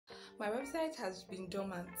My website has been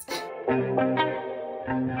dormant.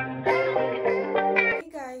 Hey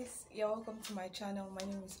guys, you're welcome to my channel. My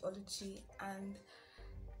name is Oluchi, and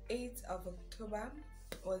 8th of October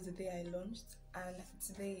was the day I launched, and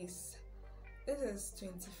this is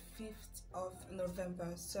 25th of November.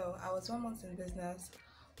 So I was 1 month in business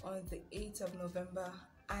on the 8th of November,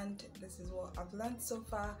 and this is what I've learned so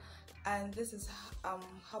far, and this is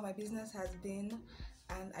how my business has been.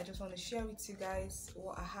 And I just want to share with you guys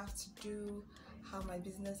what I have to do, how my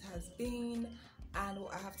business has been, and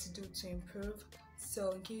what I have to do to improve.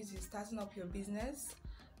 So in case you're starting up your business,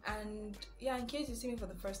 and yeah, in case you see me for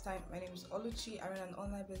the first time, my name is Oluchi. I run an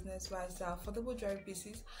online business where I sell affordable jewelry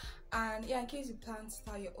pieces. And yeah, in case you plan to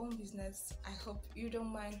start your own business, I hope you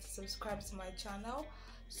don't mind to subscribe to my channel.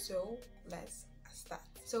 So let's start.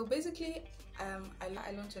 So basically,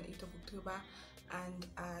 I launched on 8th of October, and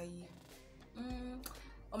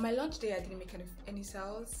on my launch day I didn't make any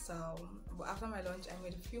sales. So but after my launch I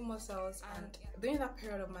made a few more sales, and during that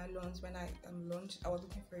period of my launch, when I launched, I was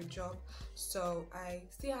looking for a job, so I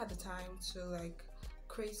still had the time to like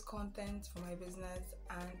create content for my business.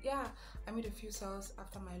 And yeah, I made a few sales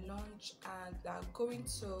after my launch, and going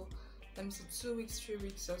to, let me see, 2 weeks, 3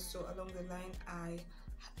 weeks or so along the line,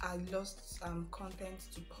 I lost content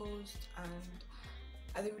to post, and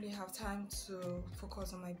I didn't really have time to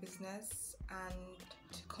focus on my business. And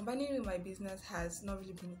combining with my business has not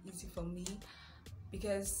really been easy for me,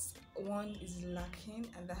 because one is lacking,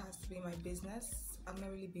 and that has to be my business. I've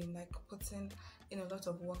not really been like putting in a lot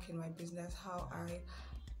of work in my business, how I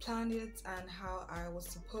planned it and how I was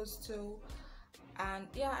supposed to. And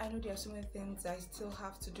yeah, I know there are so many things I still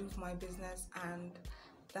have to do for my business, and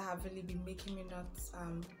that have really been making me not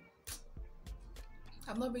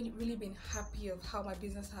I've not really been happy of how my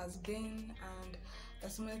business has been. And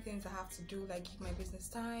there's so many things I have to do, like give my business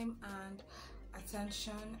time and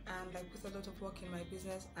attention, and like put a lot of work in my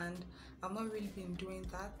business, and I've not really been doing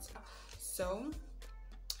that. So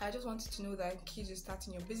I just wanted to know that in case you're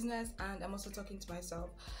starting your business, and I'm also talking to myself,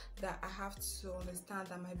 that I have to understand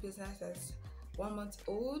that my business is 1 month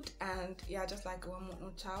old, and yeah, just like a 1 month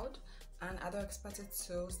old child, and I don't expect it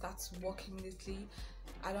to start working immediately.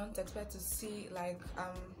 I don't expect to see like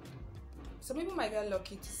some people might get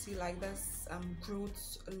lucky to see like this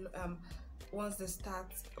growth once they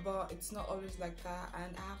start, but it's not always like that.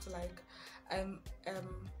 And I have to like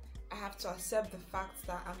I have to accept the fact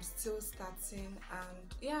that I'm still starting.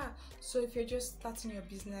 And yeah, so if you're just starting your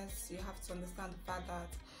business, you have to understand the fact that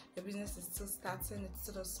your business is still starting, it's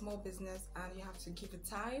still a small business, and you have to give it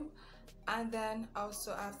time. And then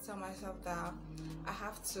also I have to tell myself that I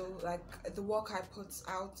have to, like, the work I put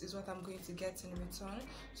out is what I'm going to get in return.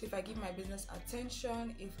 So if I give my business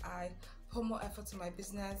attention, if I put more effort in my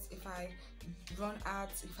business, if I run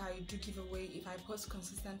ads, if I do giveaway, if I post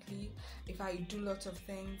consistently, if I do lots of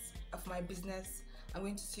things of my business, I'm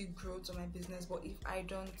going to see growth on my business. But if I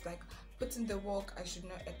don't like put in the work, I should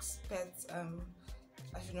not expect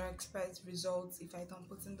results if I don't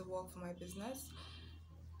put in the work for my business.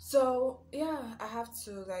 So yeah, I have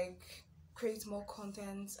to like create more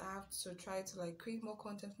content. I have to try to like create more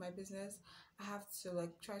content for my business. I have to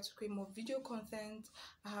like try to create more video content.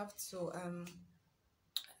 I have to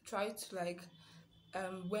try to like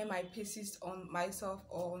wear my pieces on myself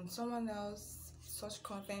or on someone else. Such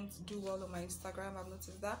content do well on my Instagram. I've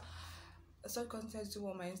noticed that such content do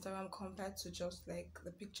well on my Instagram compared to just like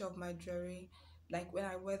the picture of my jewelry, like when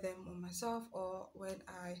I wear them on myself or when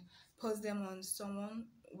I post them on someone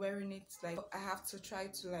wearing it. Like I have to try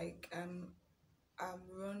to like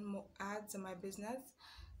run more ads in my business.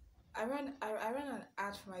 I ran an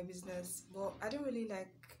ad for my business, but I've not really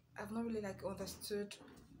like understood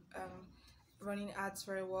um running ads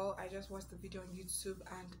very well. I just watched the video on YouTube,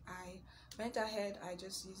 and I went ahead. I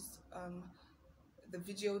just used the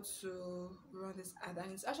video to run this ad,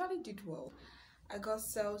 and it actually did well. I got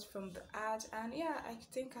sales from the ad, and yeah, I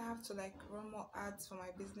think I have to like run more ads for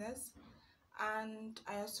my business. And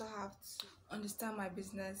I also have to understand my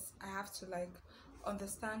business. I have to like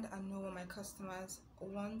understand and know what my customers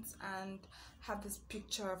want, and have this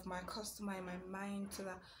picture of my customer in my mind, so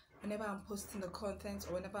that whenever I'm posting the content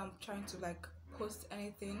or whenever I'm trying to like post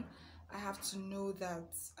anything, I have to know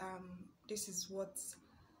that this is what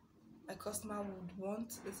a customer would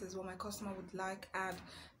want, this is what my customer would like.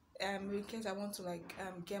 And in case I want to like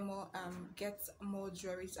get more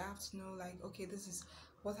jewelries, I have to know like, okay, this is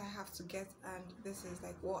what I have to get, and this is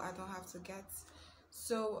like what I don't have to get.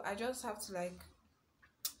 So I just have to like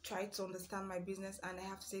try to understand my business, and I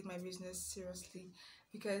have to take my business seriously,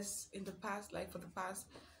 because in the past, like for the past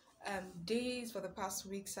days, for the past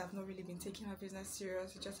weeks, I've not really been taking my business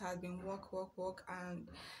serious. It just has been work, and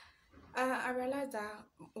I realized that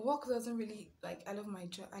work doesn't really like. I love my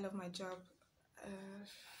job. I love my job. Uh,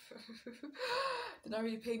 they don't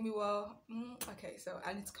really pay me well. Okay, so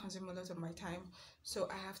I need to consume a lot of my time. So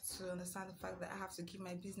I have to understand the fact that I have to give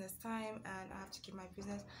my business time and I have to give my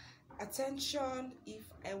business attention if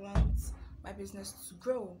I want my business to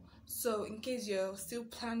grow. So in case you're still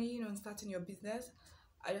planning on starting your business,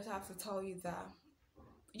 I just have to tell you that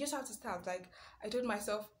you just have to start. Like I told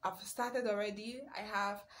myself, I've started already. I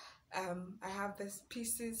have these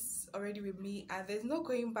pieces already with me and there's no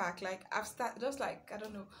going back. Like I've started, just like I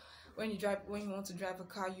don't know, when you want to drive a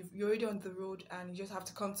car, you're already on the road and you just have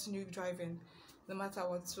to continue driving no matter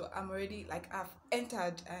what. So I'm already like I've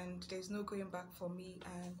entered and there's no going back for me.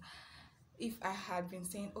 And if I had been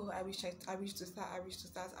saying, oh, I wish to start, I wish to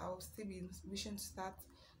start, I will still be wishing to start.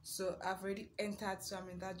 So I've already entered, so I'm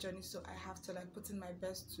in that journey. So I have to like put in my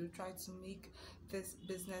best to try to make this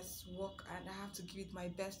business work, and I have to give it my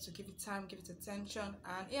best, to give it time, give it attention,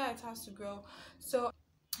 and yeah, it has to grow. So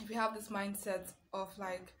if you have this mindset of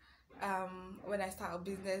like, when I start a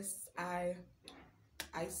business, I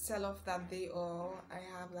sell off that day, or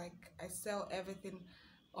I sell everything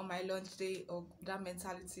on my launch day, or that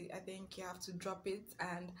mentality, I think you have to drop it.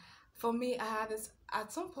 And for me, I had this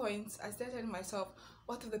at some point. I started telling myself,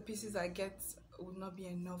 what if the pieces I get would not be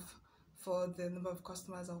enough for the number of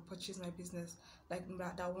customers that will purchase my business, like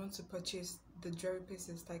that want to purchase the jewelry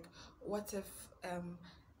pieces. Like what if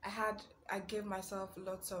I gave myself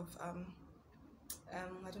lots of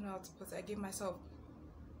I don't know how to put it. I gave myself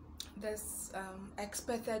this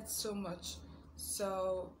expected so much.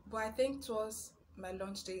 So but I think towards my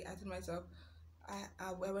launch day, I told myself,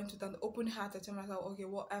 I went with an open heart. I told myself, okay,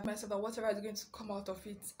 what I myself that whatever is going to come out of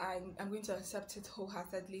it, I'm going to accept it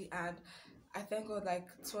wholeheartedly. And I thank God, like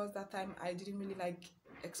towards that time I didn't really like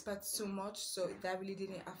expect so much, so that really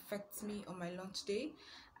didn't affect me on my launch day.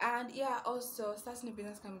 And yeah, also starting a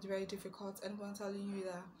business can be very difficult. Anyone telling you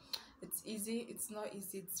that it's easy, it's not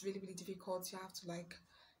easy. It's really, really difficult. You have to like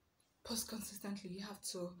post consistently. You have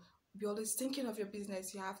to be always thinking of your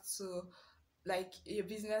business. You have to like, your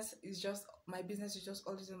business is just, my business is just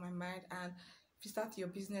always in my mind. And if you start your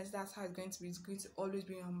business, that's how it's going to be. It's going to always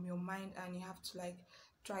be on your mind, and you have to like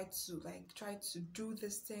try to do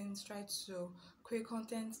these things, try to create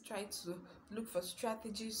content, try to look for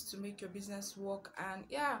strategies to make your business work. And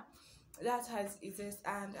yeah, that's how it is.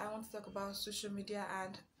 And I want to talk about social media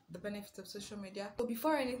and the benefits of social media. So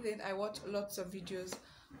before anything, I watch lots of videos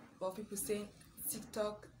of people saying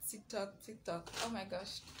TikTok, TikTok, TikTok. Oh my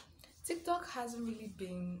gosh, TikTok hasn't really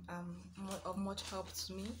been of much help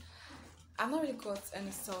to me. I've not really got any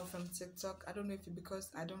stuff from TikTok. I don't know if it's because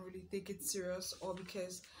I don't really take it serious, or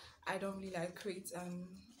because I don't really like create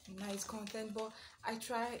nice content. But I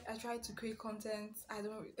try to create content. I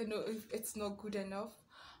don't know if it's not good enough,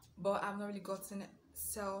 but I've not really gotten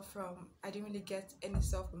sell from, I didn't really get any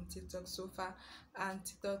sell from TikTok so far. And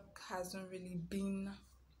TikTok hasn't really been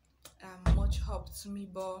much help to me.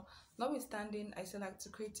 But notwithstanding, I still like to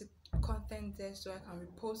create content there so I can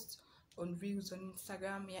repost on reels on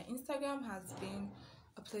Instagram. Yeah, Instagram has been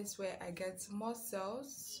a place where I get more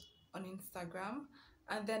sales on Instagram.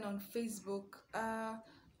 And then on Facebook,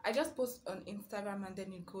 I just post on Instagram and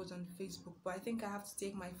then it goes on Facebook. But I think I have to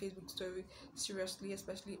take my Facebook story seriously,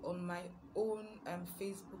 especially on my own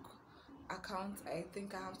Facebook account. I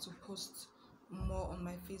think I have to post more on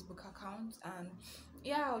my Facebook account. And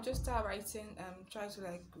yeah, I'll just start writing, try to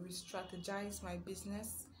like re-strategize my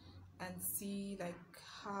business and see like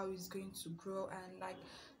how it's going to grow. And like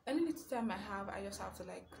any little time I have, I just have to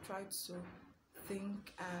like try to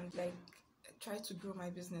think and like try to grow my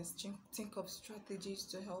business, think of strategies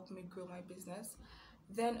to help me grow my business.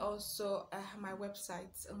 Then also my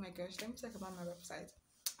website. Oh my gosh, let me talk about my website.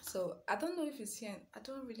 So I don't know if it's here. I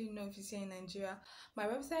don't really know if it's here in Nigeria. My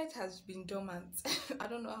website has been dormant. I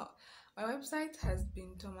don't know how. My website has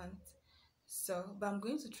been dormant. So, but I'm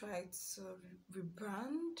going to try to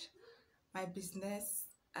rebrand my business,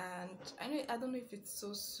 and I don't know if it's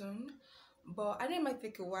so soon, but I know it might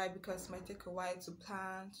take a while, because it might take a while to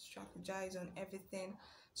plan, strategize on everything,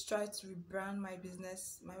 to try to rebrand my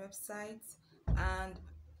business, my website, and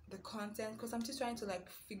the content, because I'm still trying to like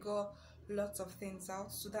figure lots of things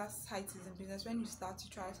out. So that's how it is in business. When you start, you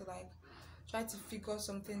try to figure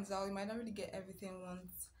some things out. You might not really get everything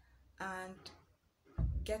once and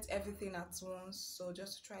get everything at once. So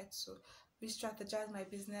just to try to re-strategize my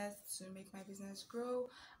business to make my business grow.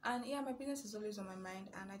 And yeah, my business is always on my mind,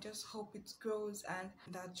 and I just hope it grows and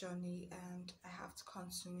that journey, and I have to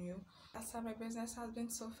continue. That's how my business has been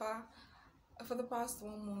so far for the past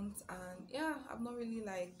 1 month. And yeah, I've not really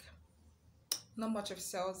like, not much of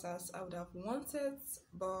sales as I would have wanted,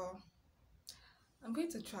 but I'm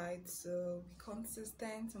going to try to be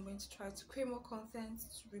consistent. I'm going to try to create more content,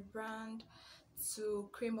 to rebrand, to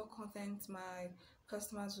create more content my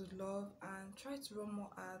customers would love, and try to run more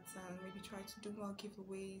ads and maybe try to do more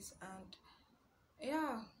giveaways. And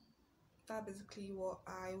yeah, that's basically what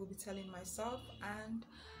I will be telling myself. And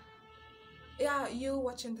yeah, you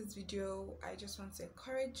watching this video, I just want to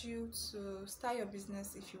encourage you to start your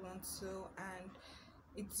business if you want to, and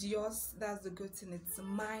it's yours. That's the good thing. It's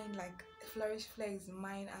mine. Like Flourish Flair is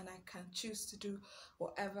mine, and I can choose to do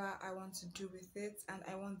whatever I want to do with it, and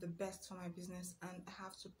I want the best for my business, and I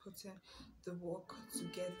have to put in the work to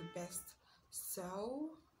get the best.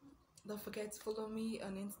 So don't forget to follow me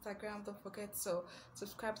on Instagram. Don't forget to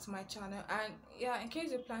subscribe to my channel. And yeah, in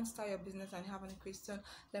case you plan to start your business and have any question,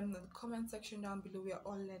 let me know in the comment section down below. We are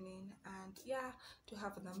all learning. And yeah, to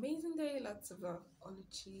have an amazing day. Lots of love.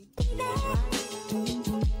 Oluchi.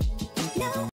 Bye.